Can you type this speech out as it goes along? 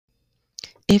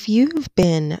If you've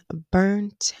been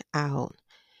burnt out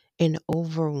and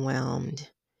overwhelmed,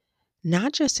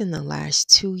 not just in the last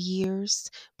 2 years,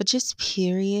 but just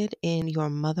period in your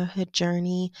motherhood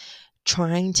journey,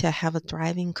 trying to have a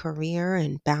thriving career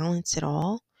and balance it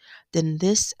all, then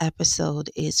this episode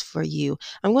is for you.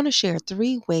 I'm going to share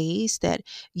 3 ways that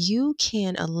you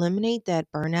can eliminate that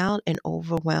burnout and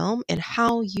overwhelm and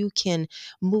how you can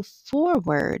move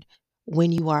forward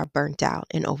when you are burnt out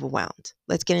and overwhelmed.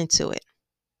 Let's get into it.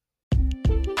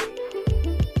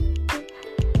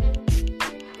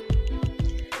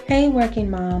 Hey, working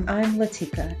mom, I'm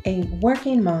Latika, a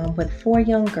working mom with 4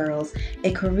 young girls,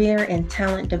 a career and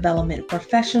talent development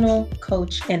professional,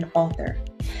 coach, and author.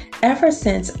 Ever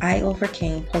since I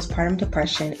overcame postpartum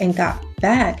depression and got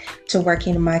back to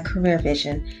working in my career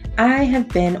vision, I have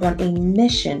been on a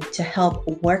mission to help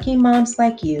working moms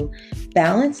like you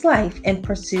balance life and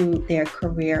pursue their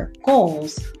career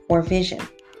goals or vision.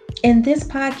 In this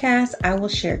podcast, I will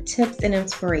share tips and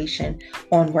inspiration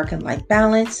on work and life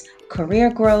balance,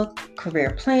 career growth,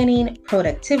 career planning,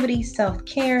 productivity, self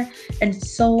care, and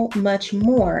so much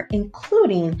more,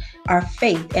 including our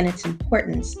faith and its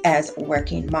importance as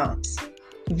working moms.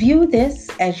 View this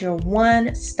as your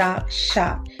one stop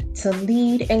shop to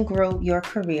lead and grow your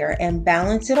career and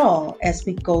balance it all as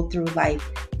we go through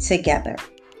life together.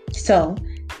 So,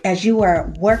 as you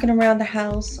are working around the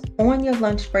house, on your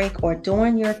lunch break, or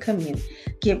during your commute,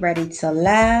 get ready to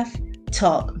laugh,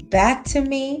 talk back to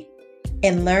me,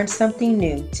 and learn something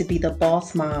new to be the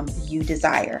boss mom you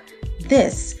desire.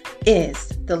 This is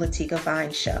the Latika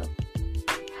Vine Show.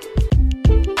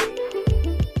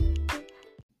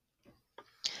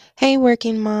 Hey,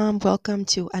 working mom, welcome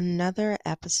to another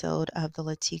episode of the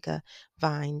Latika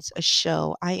Vines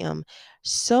show. I am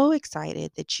so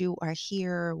excited that you are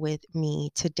here with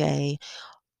me today.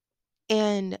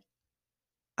 And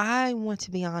I want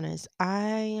to be honest,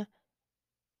 I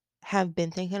have been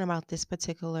thinking about this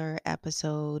particular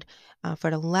episode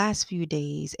for the last few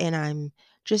days, and I'm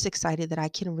just excited that I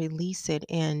can release it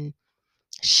and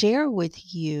share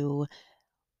with you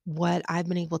what I've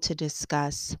been able to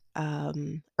discuss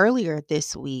earlier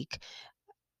this week.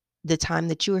 The time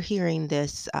that you're hearing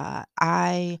this,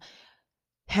 I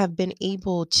have been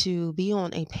able to be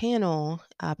on a panel,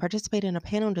 participate in a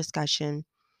panel discussion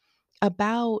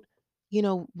about,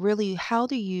 really how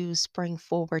to use spring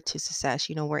forward to success.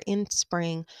 We're in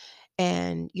spring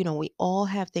and, we all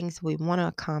have things we want to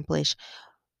accomplish.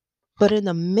 But in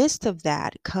the midst of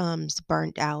that comes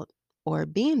burnt out or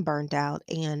being burnt out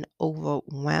and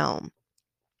overwhelmed.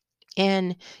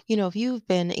 And, if you've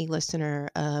been a listener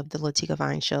of the Latika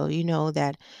Vine Show, you know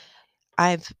that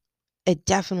I've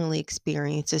definitely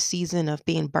experienced a season of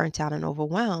being burnt out and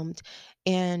overwhelmed.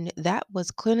 And that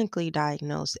was clinically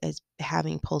diagnosed as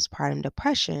having postpartum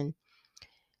depression.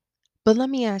 But let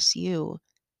me ask you,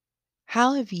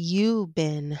 how have you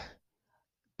been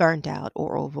burnt out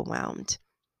or overwhelmed?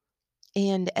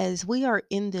 And as we are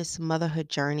in this motherhood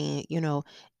journey,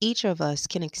 each of us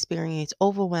can experience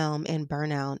overwhelm and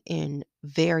burnout in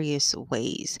various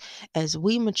ways. As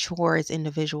we mature as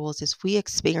individuals, as we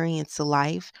experience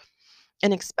life,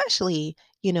 and especially,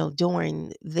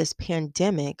 during this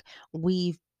pandemic,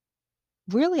 we've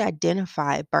really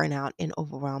identified burnout and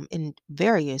overwhelm in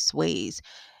various ways.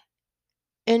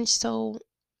 And so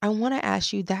I want to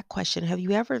ask you that question. Have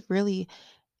you ever really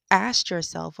asked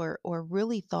yourself or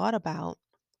really thought about,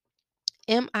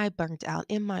 am I burnt out?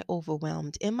 Am I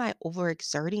overwhelmed? Am I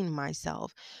overexerting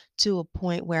myself to a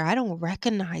point where I don't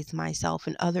recognize myself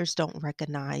and others don't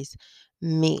recognize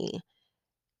me?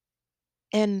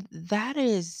 And that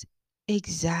is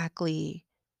exactly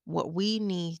what we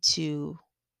need to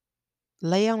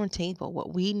lay on the table,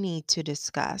 what we need to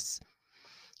discuss.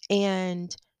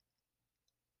 And,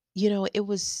 it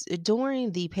was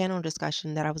during the panel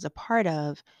discussion that I was a part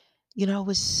of, it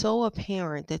was so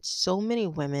apparent that so many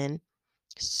women,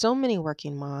 so many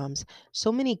working moms,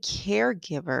 so many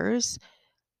caregivers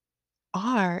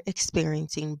are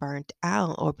experiencing burnt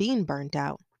out or being burnt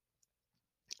out.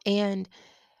 And,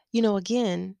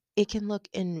 again, it can look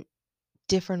in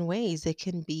different ways. It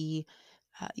can be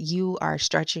you are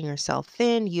stretching yourself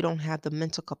thin. You don't have the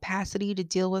mental capacity to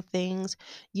deal with things.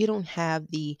 You don't have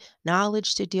the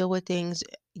knowledge to deal with things.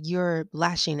 You're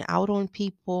lashing out on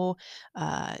people.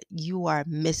 You are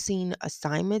missing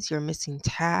assignments. You're missing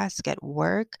tasks at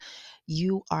work.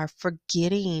 You are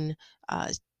forgetting,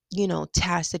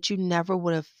 tasks that you never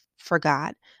would have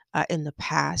forgot in the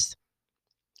past.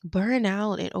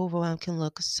 Burnout and overwhelm can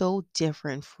look so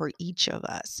different for each of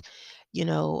us.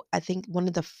 I think one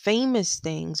of the famous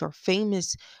things or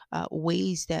famous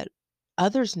ways that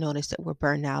others notice that we're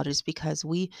burned out is because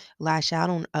we lash out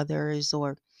on others,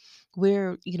 or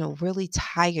we're, really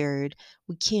tired.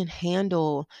 We can't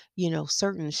handle,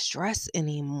 certain stress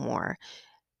anymore.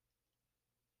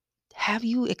 Have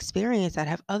you experienced that?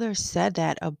 Have others said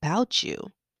that about you?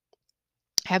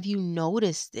 Have you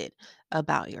noticed it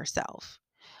about yourself?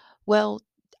 Well,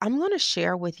 I'm going to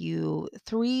share with you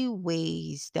three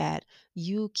ways that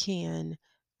you can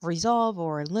resolve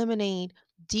or eliminate,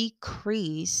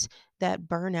 decrease that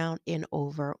burnout and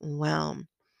overwhelm.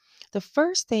 The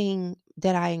first thing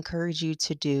that I encourage you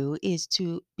to do is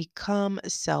to become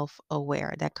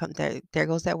self-aware. There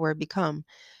goes that word become.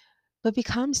 But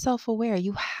become self-aware.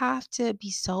 You have to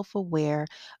be self-aware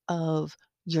of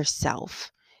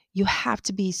yourself. You have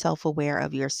to be self-aware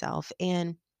of yourself.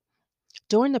 And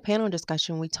during the panel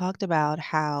discussion, we talked about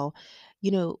how,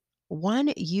 you know,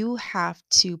 one, you have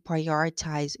to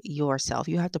prioritize yourself.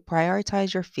 You have to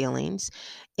prioritize your feelings.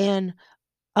 And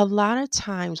a lot of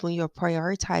times when you're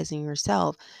prioritizing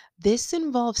yourself, this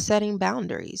involves setting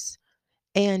boundaries.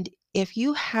 And if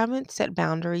you haven't set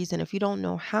boundaries and if you don't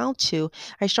know how to,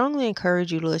 I strongly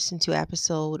encourage you to listen to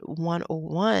episode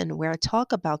 101, where I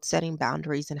talk about setting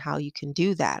boundaries and how you can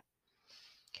do that.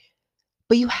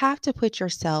 But you have to put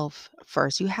yourself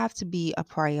first. You have to be a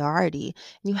priority.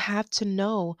 You have to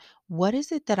know, what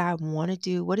is it that I want to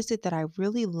do? What is it that I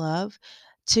really love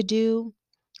to do?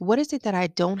 What is it that I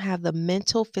don't have the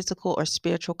mental, physical, or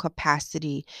spiritual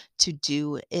capacity to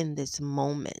do in this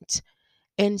moment?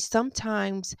 And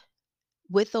sometimes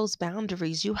with those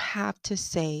boundaries, you have to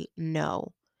say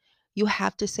no. You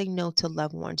have to say no to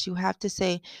loved ones. You have to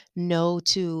say no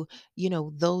to,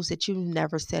 those that you've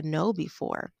never said no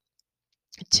before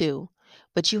to.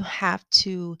 But you have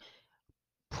to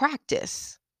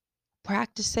practice.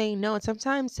 Practice saying no. And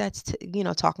sometimes that's,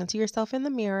 talking to yourself in the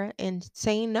mirror and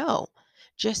saying no.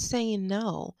 Just saying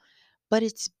no. But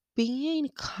it's being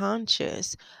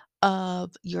conscious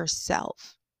of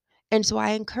yourself. And so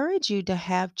I encourage you to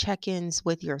have check ins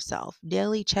with yourself,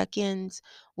 daily check ins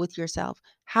with yourself.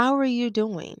 How are you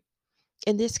doing?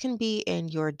 And this can be in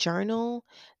your journal.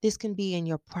 This can be in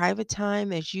your private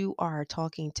time as you are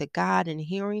talking to God and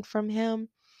hearing from Him.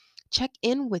 Check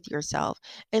in with yourself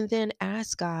and then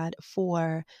ask God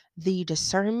for the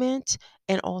discernment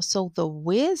and also the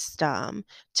wisdom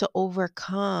to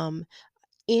overcome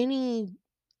any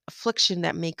affliction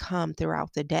that may come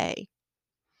throughout the day.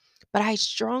 But I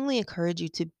strongly encourage you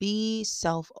to be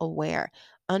self aware.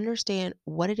 Understand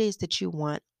what it is that you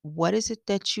want, what is it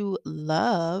that you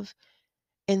love,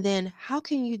 and then how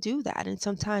can you do that? And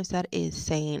sometimes that is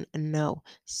saying no,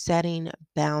 setting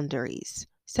boundaries.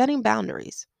 Setting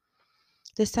boundaries.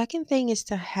 The second thing is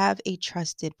to have a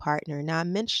trusted partner. Now, I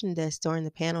mentioned this during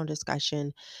the panel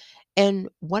discussion, and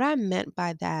what I meant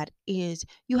by that is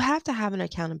you have to have an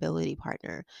accountability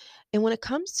partner. And when it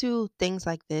comes to things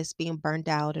like this, being burned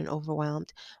out and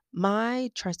overwhelmed, my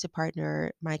trusted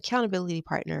partner, my accountability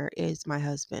partner is my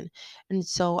husband. And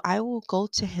so I will go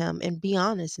to him and be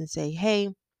honest and say, hey,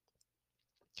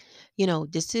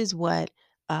 this is what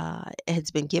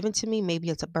has been given to me. Maybe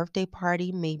it's a birthday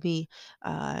party, maybe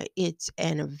it's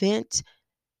an event.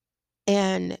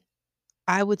 And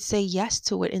I would say yes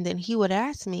to it. And then he would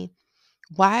ask me,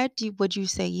 would you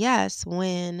say yes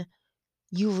when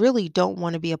you really don't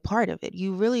want to be a part of it?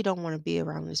 You really don't want to be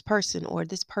around this person, or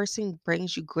this person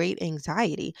brings you great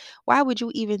anxiety. Why would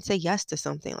you even say yes to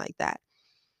something like that?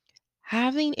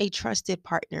 Having a trusted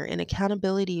partner, an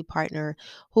accountability partner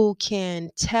who can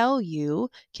tell you,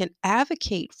 can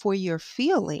advocate for your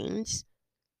feelings,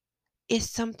 is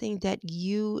something that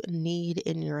you need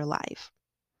in your life.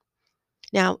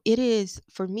 Now, it is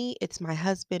for me, it's my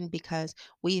husband because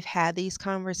we've had these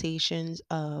conversations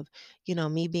of,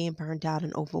 me being burned out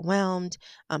and overwhelmed,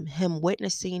 him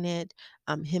witnessing it,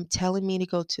 him telling me to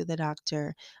go to the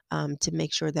doctor to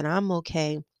make sure that I'm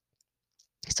okay.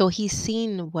 So he's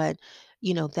seen what,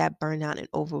 that burnout and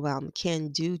overwhelm can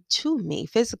do to me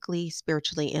physically,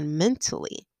 spiritually, and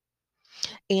mentally.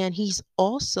 And he's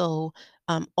also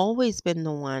always been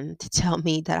the one to tell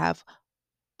me that I've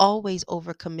always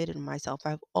overcommitted myself.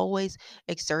 I've always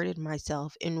exerted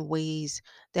myself in ways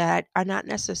that are not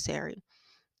necessary.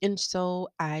 And so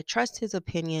I trust his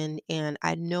opinion, and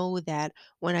I know that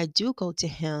when I do go to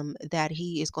him that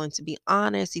he is going to be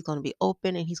honest, he's going to be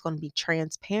open, and he's going to be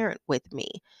transparent with me.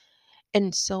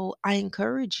 And so I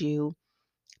encourage you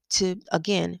to,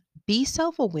 again, be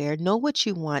self aware, know what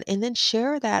you want, and then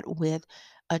share that with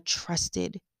a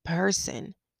trusted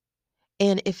person.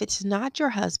 And if it's not your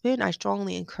husband, I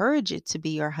strongly encourage it to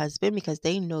be your husband because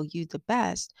they know you the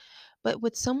best. But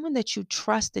with someone that you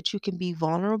trust, that you can be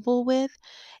vulnerable with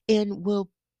and will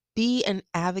be an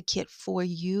advocate for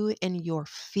you and your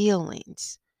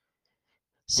feelings.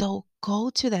 So go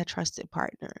to that trusted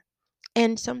partner.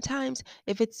 And sometimes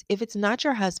if it's not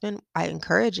your husband, I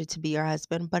encourage it to be your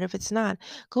husband, but if it's not,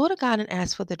 go to God and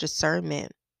ask for the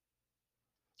discernment.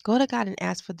 Go to God and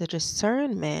ask for the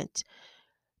discernment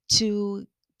to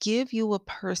give you a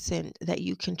person that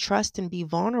you can trust and be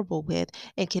vulnerable with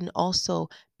and can also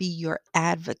be your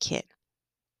advocate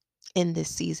in this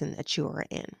season that you are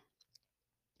in.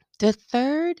 The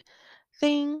third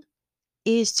thing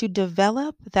is to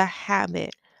develop the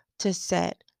habit to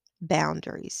set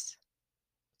boundaries.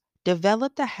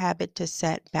 Develop the habit to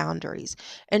set boundaries.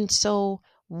 And so,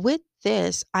 with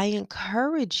this, I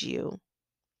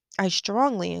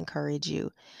strongly encourage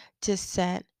you to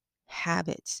set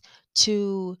habits.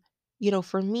 To,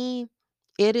 for me,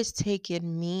 it has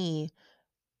taken me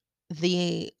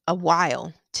a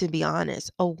while, to be honest,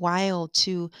 a while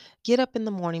to get up in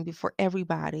the morning before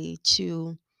everybody,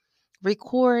 to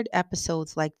record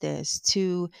episodes like this,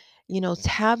 to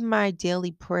have my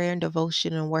daily prayer and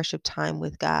devotion and worship time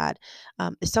with God.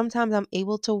 Sometimes I'm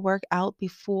able to work out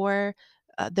before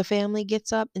the family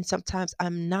gets up, and sometimes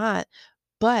I'm not.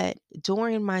 But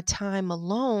during my time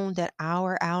alone, that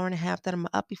hour and a half that I'm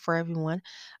up before everyone,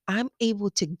 I'm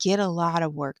able to get a lot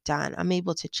of work done. I'm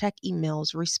able to check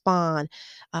emails, respond,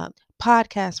 uh,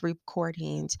 podcast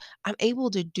recordings. I'm able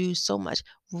to do so much,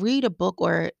 read a book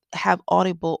or have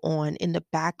Audible on in the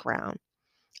background.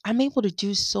 I'm able to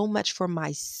do so much for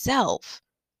myself,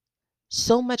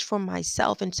 so much for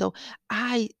myself. And so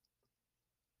I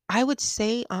I would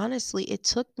say honestly, it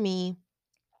took me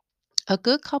a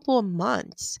good couple of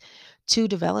months to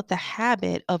develop the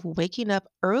habit of waking up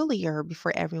earlier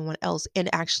before everyone else and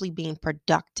actually being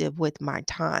productive with my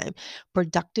time,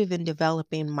 productive in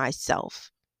developing myself,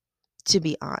 to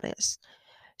be honest.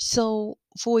 So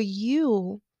for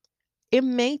you, it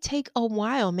may take a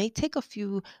while, may take a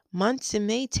few months, it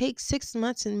may take 6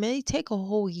 months, it may take a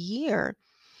whole year,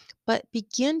 but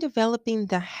begin developing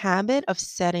the habit of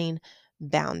setting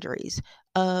boundaries,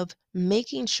 of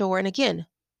making sure. And again,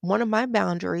 one of my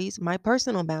boundaries, my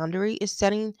personal boundary, is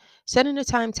setting a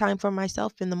time for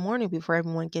myself in the morning before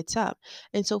everyone gets up.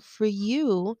 And so for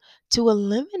you to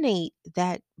eliminate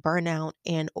that burnout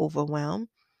and overwhelm,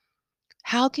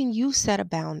 how can you set a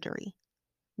boundary?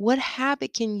 What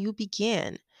habit can you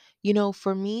begin?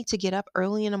 For me to get up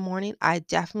early in the morning, I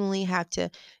definitely have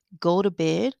to go to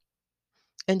bed,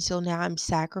 and so now I'm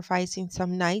sacrificing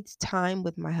some nights time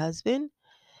with my husband.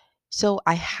 So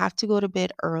I have to go to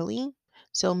bed early.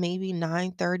 So maybe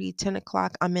 9:30, 10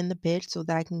 o'clock, I'm in the bed so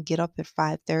that I can get up at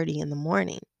 5:30 in the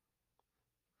morning.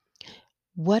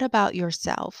 What about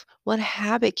yourself? What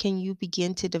habit can you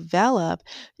begin to develop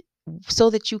so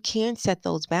that you can set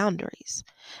those boundaries?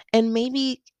 And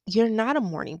maybe you're not a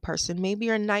morning person. Maybe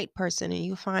you're a night person and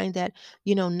you find that,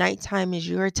 nighttime is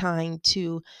your time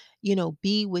to,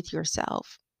 be with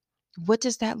yourself. What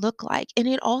does that look like? And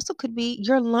it also could be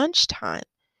your lunchtime.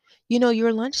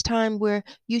 Your lunchtime where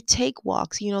you take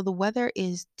walks. The weather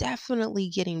is definitely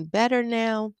getting better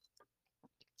now.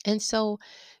 And so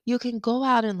you can go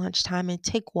out in lunchtime and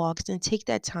take walks and take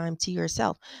that time to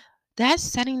yourself. That's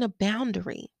setting a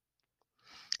boundary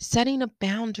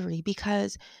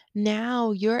because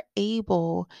now you're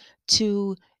able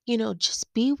to,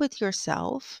 just be with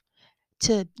yourself,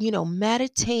 to,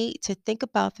 meditate, to think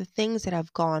about the things that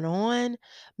have gone on,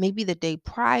 maybe the day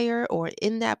prior or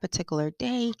in that particular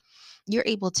day. You're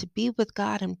able to be with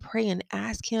God and pray and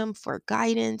ask Him for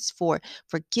guidance, for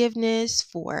forgiveness,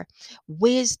 for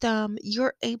wisdom.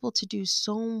 You're able to do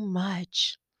so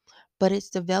much. But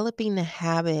it's developing the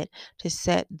habit to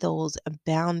set those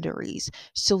boundaries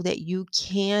so that you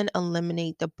can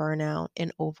eliminate the burnout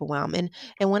and overwhelm. And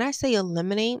when I say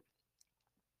eliminate,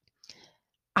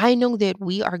 I know that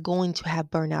we are going to have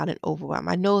burnout and overwhelm.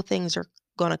 I know things are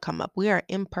going to come up. We are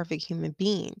imperfect human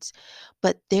beings,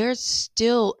 but there's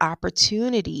still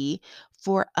opportunity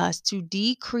for us to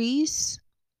decrease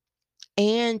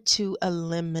and to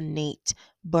eliminate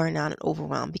burnout and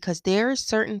overwhelm because there are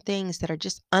certain things that are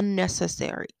just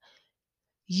unnecessary.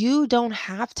 You don't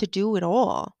have to do it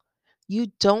all. You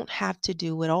don't have to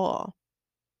do it all.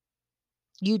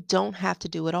 You don't have to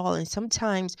do it all. And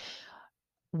sometimes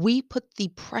we put the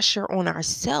pressure on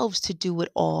ourselves to do it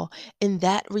all, and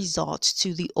that results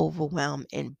to the overwhelm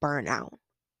and burnout.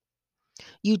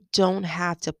 You don't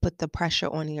have to put the pressure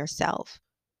on yourself,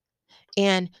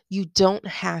 and you don't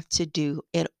have to do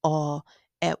it all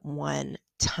at one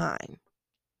time.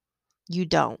 You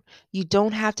don't. You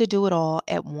don't have to do it all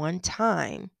at one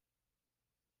time.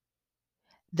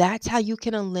 That's how you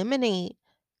can eliminate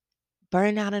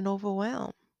burnout and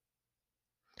overwhelm.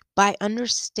 By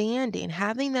understanding,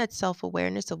 having that self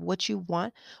awareness of what you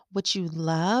want, what you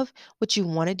love, what you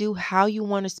want to do, how you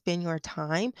want to spend your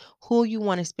time, who you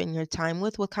want to spend your time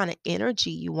with, what kind of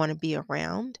energy you want to be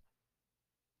around.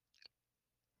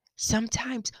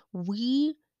 Sometimes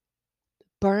we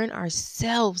burn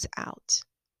ourselves out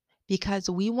because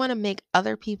we want to make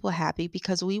other people happy,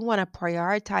 because we want to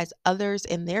prioritize others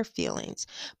and their feelings,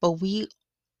 but we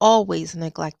always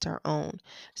neglect our own.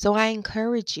 So I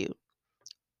encourage you,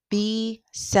 be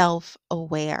self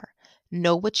aware.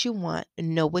 Know what you want,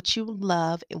 know what you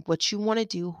love, and what you want to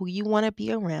do, who you want to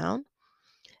be around.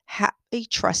 Have a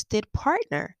trusted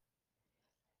partner.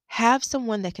 Have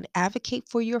someone that can advocate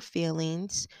for your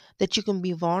feelings, that you can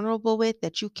be vulnerable with,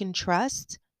 that you can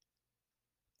trust,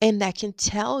 and that can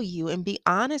tell you and be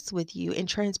honest with you and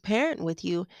transparent with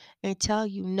you and tell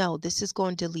you, no, this is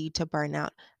going to lead to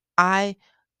burnout. I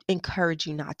encourage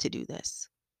you not to do this.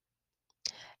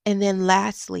 And then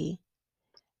lastly,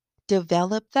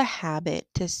 develop the habit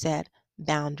to set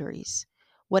boundaries.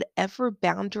 Whatever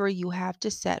boundary you have to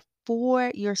set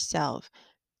for yourself,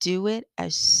 do it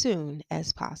as soon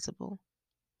as possible.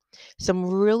 Some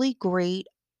really great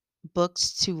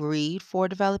books to read for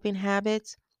developing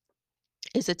habits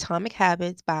is Atomic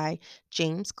Habits by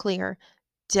James Clear.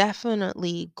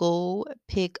 Definitely go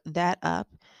pick that up,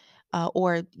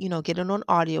 or get it on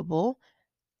Audible.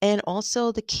 And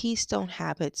also the Keystone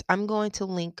Habits. I'm going to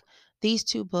link these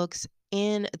two books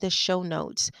in the show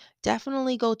notes.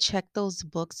 Definitely go check those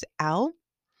books out.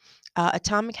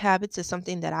 Atomic Habits is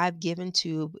something that I've given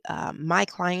to my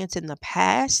clients in the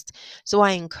past. So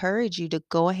I encourage you to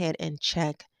go ahead and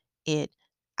check it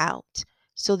out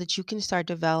so that you can start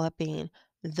developing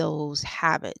those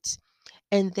habits.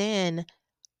 And then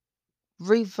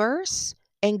reverse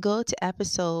and go to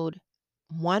episode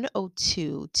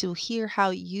 102 to hear how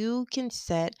you can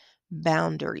set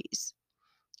boundaries.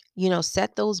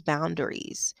 Set those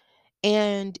boundaries.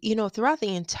 And, throughout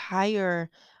the entire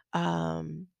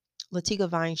Latiga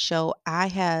Vine show, I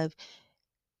have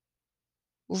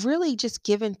really just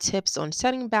given tips on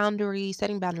setting boundaries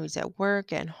at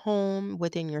work, at home,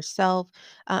 within yourself,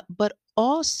 but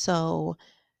also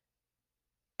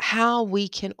how we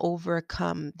can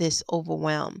overcome this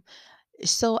overwhelm.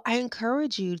 So I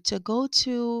encourage you to go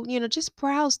to, just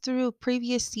browse through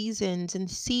previous seasons and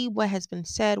see what has been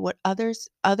said, what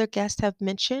other guests have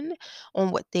mentioned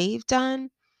on what they've done,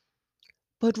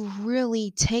 but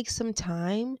really take some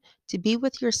time to be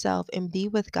with yourself and be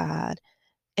with God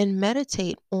and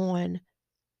meditate on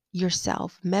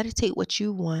yourself. Meditate what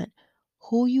you want,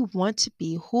 who you want to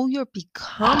be, who you're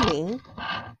becoming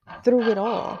through it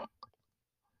all.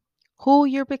 Who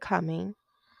you're becoming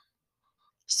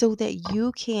so that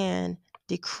you can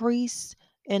decrease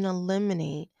and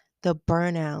eliminate the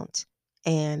burnout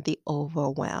and the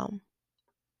overwhelm.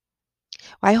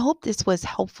 I hope this was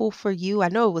helpful for you. I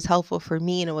know it was helpful for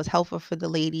me and it was helpful for the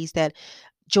ladies that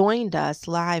joined us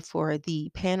live for the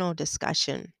panel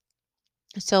discussion.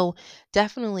 So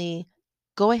definitely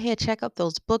go ahead, check out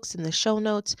those books in the show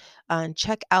notes, and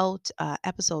check out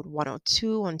episode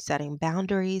 102 on setting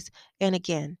boundaries. And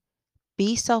again,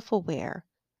 be self aware,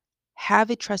 have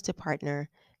a trusted partner,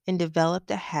 and develop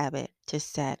the habit to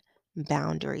set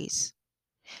boundaries.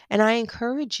 And I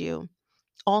encourage you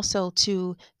also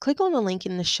to click on the link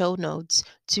in the show notes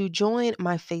to join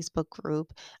my Facebook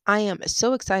group. I am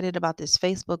so excited about this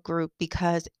Facebook group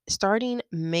because starting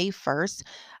May 1st,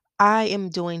 I am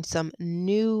doing some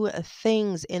new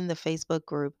things in the Facebook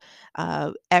group.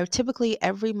 Typically,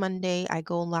 every Monday, I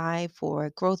go live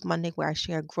for Growth Monday, where I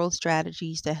share growth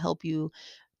strategies to help you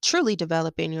truly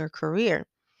develop in your career.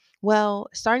 Well,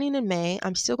 starting in May,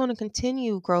 I'm still going to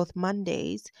continue Growth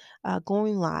Mondays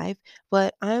going live,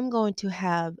 but I'm going to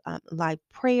have live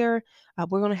prayer.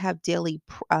 We're going to have daily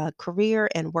career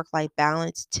and work life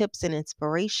balance tips and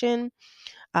inspiration.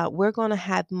 We're going to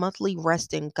have monthly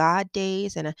rest in God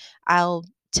days, and I'll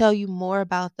tell you more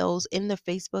about those in the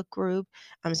Facebook group.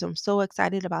 So I'm so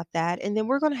excited about that. And then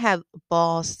we're going to have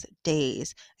boss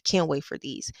days. I can't wait for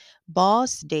these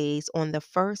boss days on the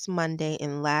first Monday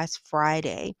and last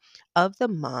Friday of the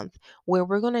month, where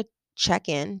we're going to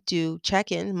do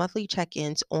check in, monthly check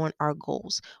ins on our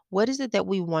goals. What is it that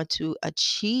we want to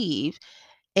achieve?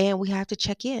 And we have to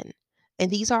check in. And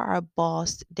these are our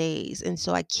boss days. And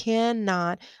so I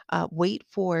cannot wait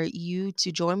for you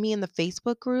to join me in the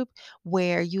Facebook group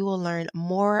where you will learn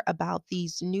more about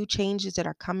these new changes that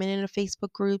are coming in the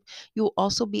Facebook group. You will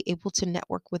also be able to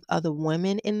network with other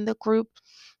women in the group.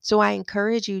 So I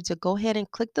encourage you to go ahead and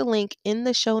click the link in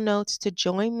the show notes to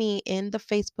join me in the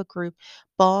Facebook group,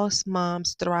 Boss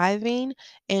Moms Thriving,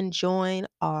 and join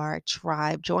our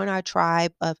tribe. Join our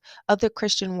tribe of other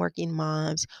Christian working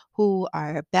moms who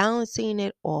are balancing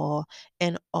it all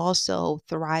and also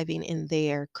thriving in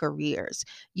their careers.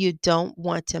 You don't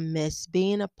want to miss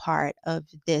being a part of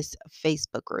this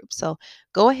Facebook group. So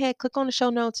go ahead, click on the show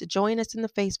notes, join us in the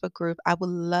Facebook group. I would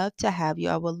love to have you.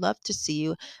 I would love to see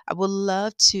you. I would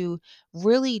love to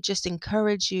really just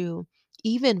encourage you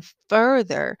even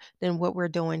further than what we're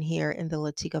doing here in the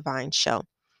Latika Vine Show.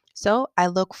 So I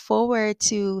look forward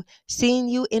to seeing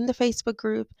you in the Facebook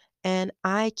group, and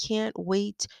I can't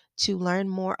wait to learn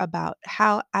more about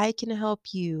how I can help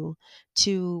you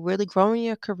to really grow in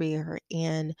your career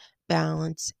and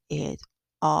balance it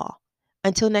all.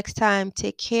 Until next time,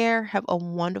 take care, have a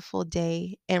wonderful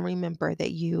day, and remember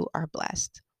that you are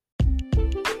blessed.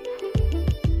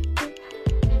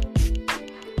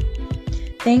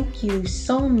 Thank you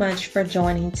so much for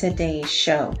joining today's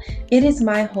show. It is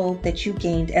my hope that you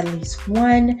gained at least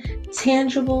one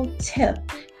tangible tip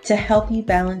to help you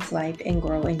balance life and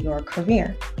grow in your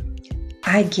career.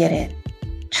 I get it.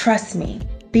 Trust me,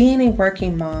 being a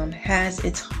working mom has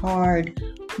its hard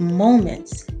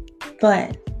moments,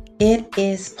 but it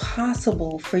is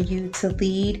possible for you to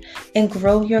lead and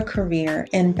grow your career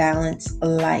and balance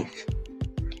life.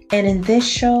 And in this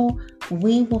show,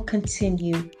 we will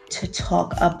continue to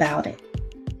talk about it.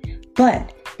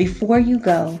 But before you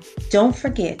go, don't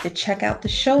forget to check out the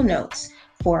show notes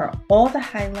for all the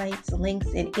highlights, links,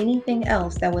 and anything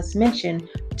else that was mentioned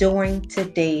during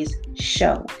today's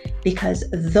show, because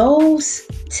those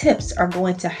tips are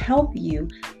going to help you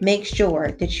make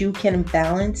sure that you can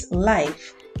balance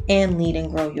life and lead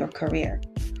and grow your career.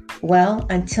 Well,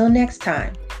 until next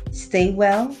time, stay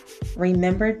well,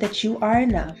 remember that you are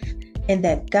enough, and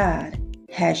that God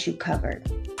has you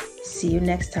covered. See you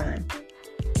next time.